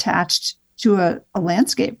feel attached to a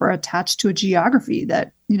landscape or attached to a geography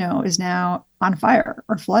that, is now on fire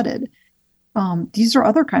or flooded. These are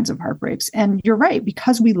other kinds of heartbreaks. And you're right,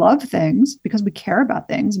 because we love things, because we care about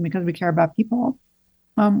things, and because we care about people,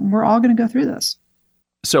 we're all going to go through this.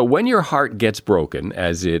 So when your heart gets broken,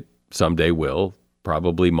 as it someday will,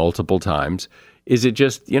 probably multiple times. Is it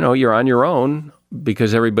just, you're on your own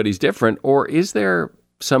because everybody's different, or is there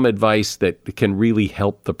some advice that can really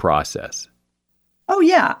help the process? Oh,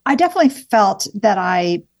 yeah. I definitely felt that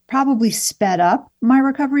I probably sped up my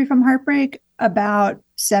recovery from heartbreak about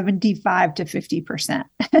 75 to 50%.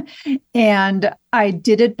 And I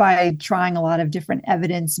did it by trying a lot of different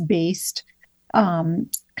evidence-based kind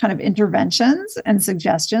of interventions and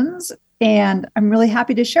suggestions. And I'm really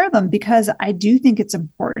happy to share them because I do think it's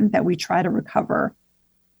important that we try to recover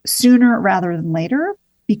sooner rather than later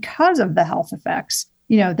because of the health effects,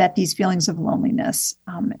 that these feelings of loneliness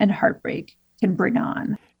and heartbreak can bring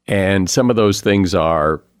on. And some of those things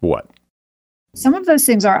are what? Some of those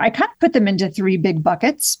things are, I kind of put them into three big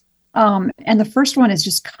buckets. And the first one is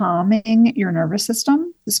just calming your nervous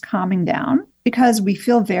system, just calming down, because we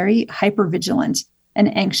feel very hypervigilant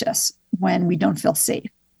and anxious when we don't feel safe.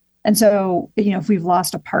 And so, if we've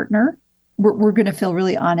lost a partner, we're going to feel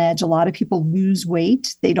really on edge. A lot of people lose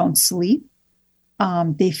weight. They don't sleep.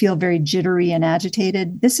 They feel very jittery and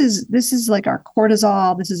agitated. This is like our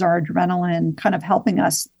cortisol. This is our adrenaline kind of helping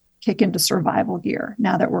us kick into survival gear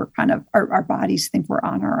now that we're kind of, our bodies think we're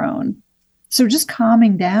on our own. So just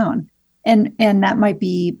calming down. And that might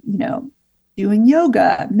be, doing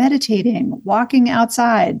yoga, meditating, walking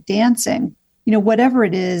outside, dancing, whatever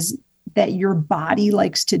it is that your body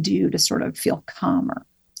likes to do to sort of feel calmer.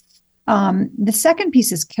 The second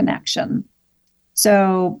piece is connection.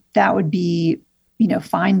 So that would be,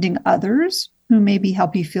 finding others who maybe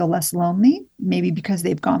help you feel less lonely, maybe because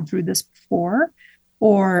they've gone through this before,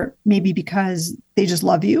 or maybe because they just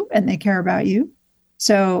love you and they care about you.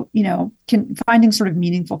 So, finding sort of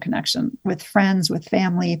meaningful connection with friends, with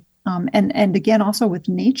family, and again, also with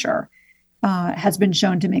nature has been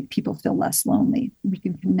shown to make people feel less lonely. We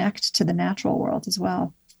can connect to the natural world as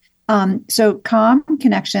well. So calm,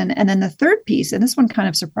 connection. And then the third piece, and this one kind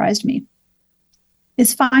of surprised me,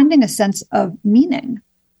 is finding a sense of meaning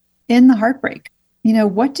in the heartbreak.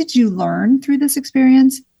 What did you learn through this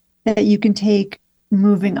experience that you can take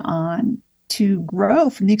moving on to grow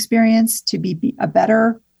from the experience, to be a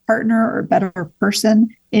better partner or a better person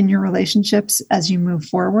in your relationships as you move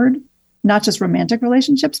forward? Not just romantic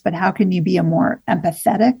relationships, but how can you be a more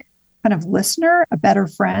empathetic kind of listener, a better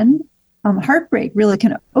friend? Heartbreak really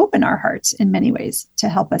can open our hearts in many ways to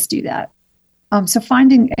help us do that. So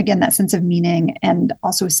finding, again, that sense of meaning and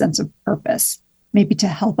also a sense of purpose, maybe to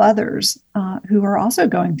help others who are also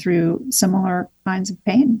going through similar kinds of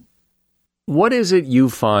pain. What is it you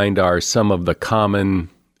find are some of the common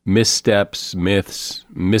missteps, myths,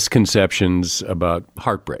 misconceptions about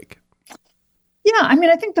heartbreak? Yeah,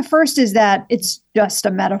 I think the first is that it's just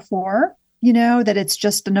a metaphor, that it's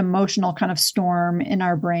just an emotional kind of storm in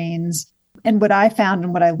our brains. And what I found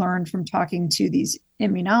and what I learned from talking to these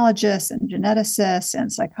immunologists and geneticists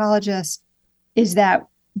and psychologists is that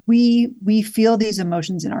we feel these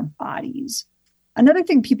emotions in our bodies. Another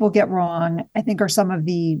thing people get wrong, I think, are some of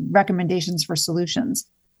the recommendations for solutions.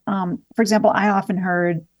 For example, I often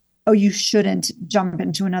heard, oh, you shouldn't jump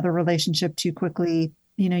into another relationship too quickly.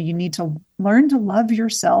 You need to learn to love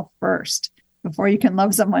yourself first before you can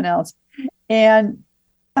love someone else. And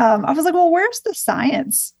I was like, well, where's the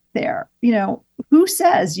science there? Who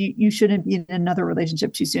says you shouldn't be in another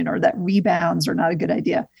relationship too soon, or that rebounds are not a good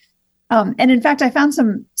idea? And in fact, I found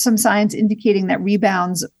some science indicating that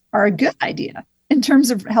rebounds are a good idea in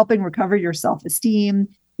terms of helping recover your self-esteem,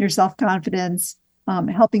 your self-confidence,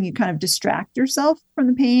 helping you kind of distract yourself from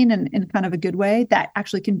the pain in kind of a good way that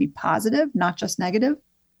actually can be positive, not just negative.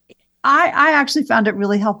 I actually found it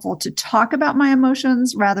really helpful to talk about my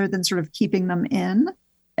emotions rather than sort of keeping them in.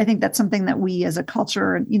 I think that's something that we as a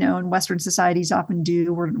culture, in Western societies often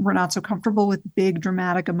do. We're not so comfortable with big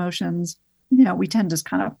dramatic emotions. We tend to just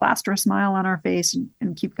kind of plaster a smile on our face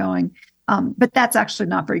and keep going. But that's actually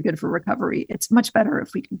not very good for recovery. It's much better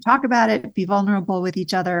if we can talk about it, be vulnerable with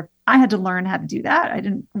each other. I had to learn how to do that. I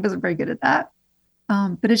wasn't very good at that.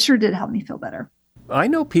 But it sure did help me feel better. I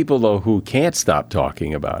know people, though, who can't stop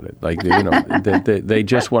talking about it. Like, they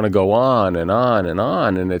just want to go on and on and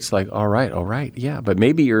on. And it's like, all right. Yeah, but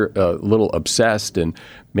maybe you're a little obsessed and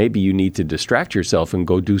maybe you need to distract yourself and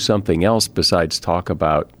go do something else besides talk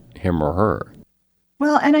about him or her.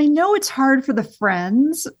 Well, and I know it's hard for the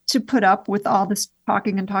friends to put up with all this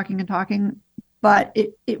talking and talking and talking, but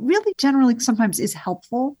it really generally sometimes is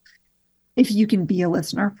helpful if you can be a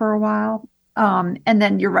listener for a while. And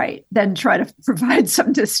then you're right, then try to provide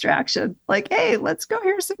some distraction. Like, hey, let's go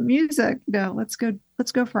hear some music. Let's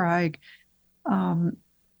go for a hike.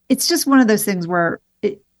 It's just one of those things where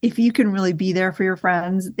if you can really be there for your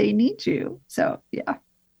friends, they need you. So, yeah.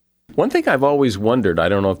 One thing I've always wondered, I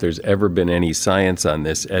don't know if there's ever been any science on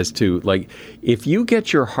this, as to, like, if you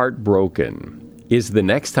get your heart broken, is the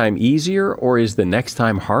next time easier or is the next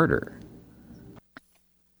time harder?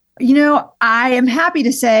 I am happy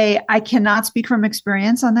to say I cannot speak from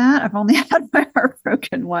experience on that. I've only had my heart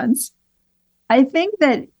broken once. I think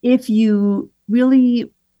that if you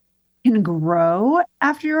really can grow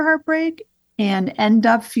after your heartbreak and end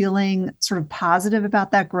up feeling sort of positive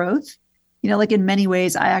about that growth, like in many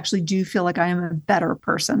ways, I actually do feel like I am a better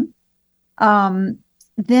person.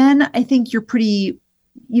 Then I think you're pretty,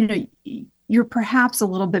 you're perhaps a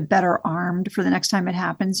little bit better armed for the next time it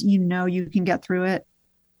happens. You can get through it.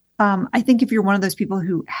 I think if you're one of those people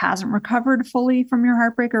who hasn't recovered fully from your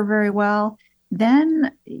heartbreak or very well,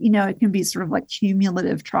 then, it can be sort of like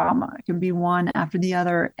cumulative trauma. It can be one after the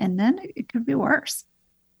other, and then it could be worse.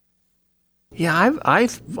 Yeah,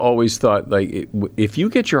 I've always thought, like, if you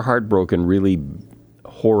get your heart broken really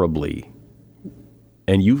horribly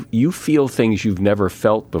and you feel things you've never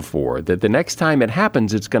felt before, that the next time it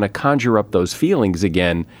happens, it's going to conjure up those feelings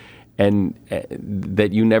again, and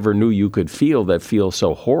that you never knew you could feel, that feel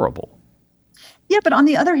so horrible. Yeah, but on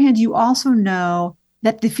the other hand, you also know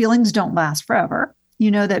that the feelings don't last forever.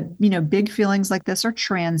 That big feelings like this are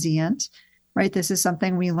transient, right? This is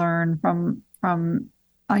something we learn from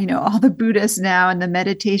all the Buddhists now and the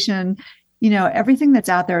meditation. Everything that's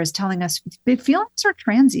out there is telling us big feelings are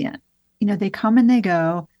transient. They come and they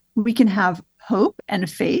go. We can have hope and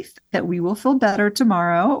faith that we will feel better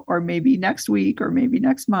tomorrow, or maybe next week, or maybe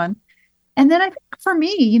next month. And then I think for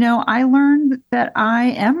me, I learned that I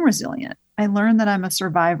am resilient. I learned that I'm a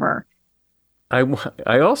survivor.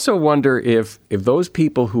 I also wonder if those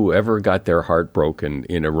people who ever got their heart broken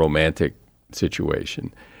in a romantic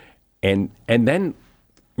situation and then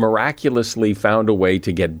miraculously found a way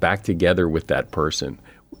to get back together with that person,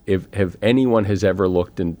 if anyone has ever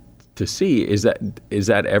looked to see, is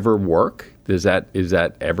that ever work? Is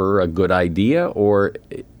that ever a good idea, or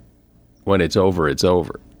when it's over, it's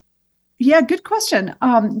over? Yeah, good question.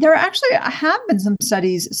 There actually have been some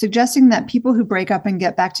studies suggesting that people who break up and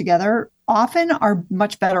get back together often are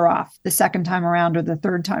much better off the second time around or the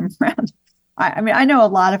third time around. I know a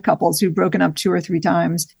lot of couples who've broken up 2 or 3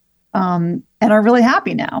 times and are really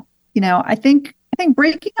happy now. I think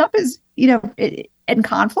breaking up is, in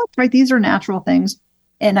conflict, right? These are natural things.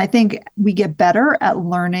 And I think we get better at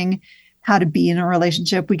learning how to be in a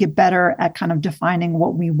relationship. We get better at kind of defining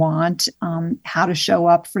what we want, how to show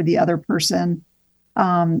up for the other person.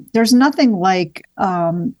 There's nothing like,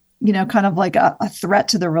 kind of like a threat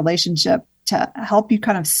to the relationship to help you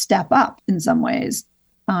kind of step up in some ways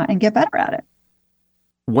and get better at it.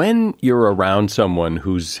 When you're around someone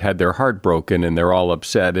who's had their heart broken and they're all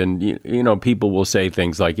upset, and people will say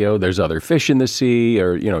things like, there's other fish in the sea,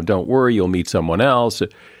 or, don't worry, you'll meet someone else.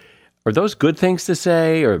 Are those good things to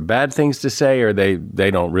say or bad things to say, or they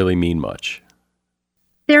don't really mean much?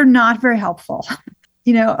 They're not very helpful.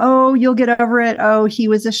 Oh, you'll get over it. Oh, he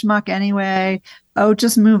was a schmuck anyway. Oh,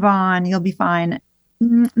 just move on. You'll be fine.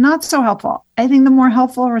 Not so helpful. I think the more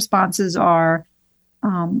helpful responses are,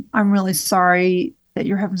 I'm really sorry that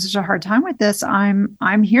you're having such a hard time with this.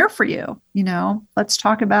 I'm here for you. Let's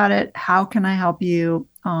talk about it. How can I help you?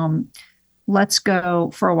 Let's go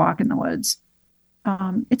for a walk in the woods.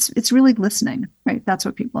 It's really listening, right? That's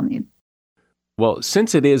what people need. Well,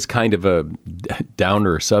 since it is kind of a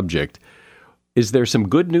downer subject, is there some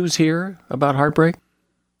good news here about heartbreak?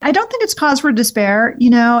 I don't think it's cause for despair.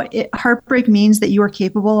 Heartbreak means that you are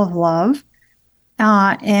capable of love,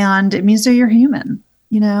 and it means that you're human.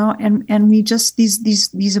 And we just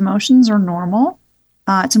these emotions are normal.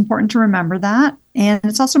 It's important to remember that, and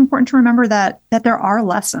it's also important to remember that there are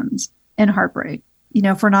lessons in heartbreak.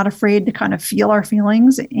 If we're not afraid to kind of feel our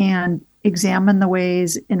feelings and examine the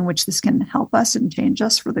ways in which this can help us and change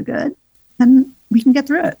us for the good, then we can get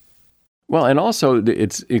through it. Well, and also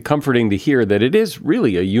it's comforting to hear that it is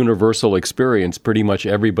really a universal experience. Pretty much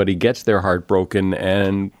everybody gets their heart broken,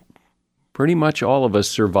 and pretty much all of us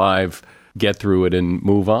survive, get through it, and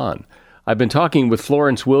move on. I've been talking with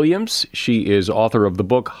Florence Williams. She is author of the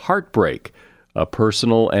book Heartbreak, A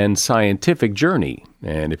Personal and Scientific Journey.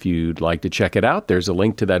 And if you'd like to check it out, there's a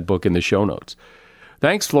link to that book in the show notes.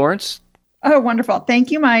 Thanks, Florence. Oh, wonderful. Thank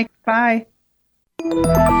you, Mike. Bye.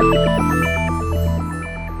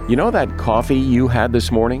 You know that coffee you had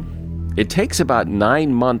this morning? It takes about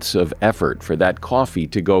 9 months of effort for that coffee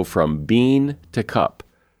to go from bean to cup.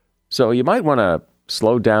 So you might want to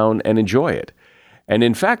slow down and enjoy it. And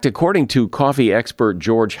in fact, according to coffee expert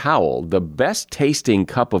George Howell, the best tasting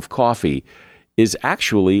cup of coffee is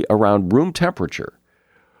actually around room temperature.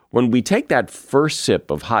 When we take that first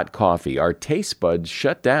sip of hot coffee, our taste buds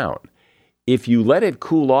shut down. If you let it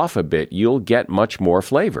cool off a bit, you'll get much more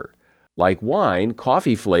flavor. Like wine,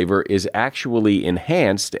 coffee flavor is actually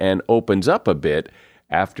enhanced and opens up a bit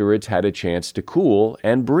after it's had a chance to cool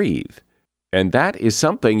and breathe. And that is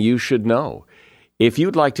something you should know. If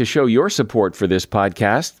you'd like to show your support for this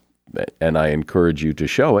podcast, and I encourage you to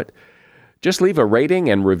show it, just leave a rating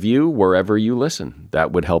and review wherever you listen.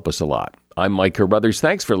 That would help us a lot. I'm Mike Carruthers.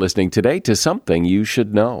 Thanks for listening today to Something You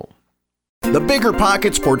Should Know. The Bigger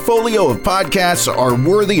Pockets portfolio of podcasts are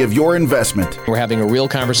worthy of your investment. We're having a real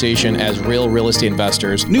conversation as real estate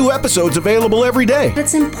investors. New episodes available every day.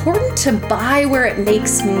 It's important to buy where it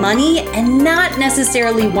makes money and not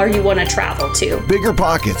necessarily where you want to travel to. Bigger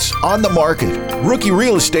Pockets, On the Market, Rookie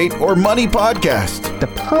Real Estate, or Money Podcast. The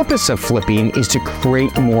purpose of flipping is to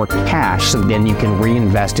create more cash so then you can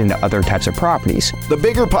reinvest into other types of properties. The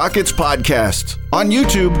Bigger Pockets Podcast on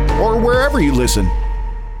YouTube or wherever you listen.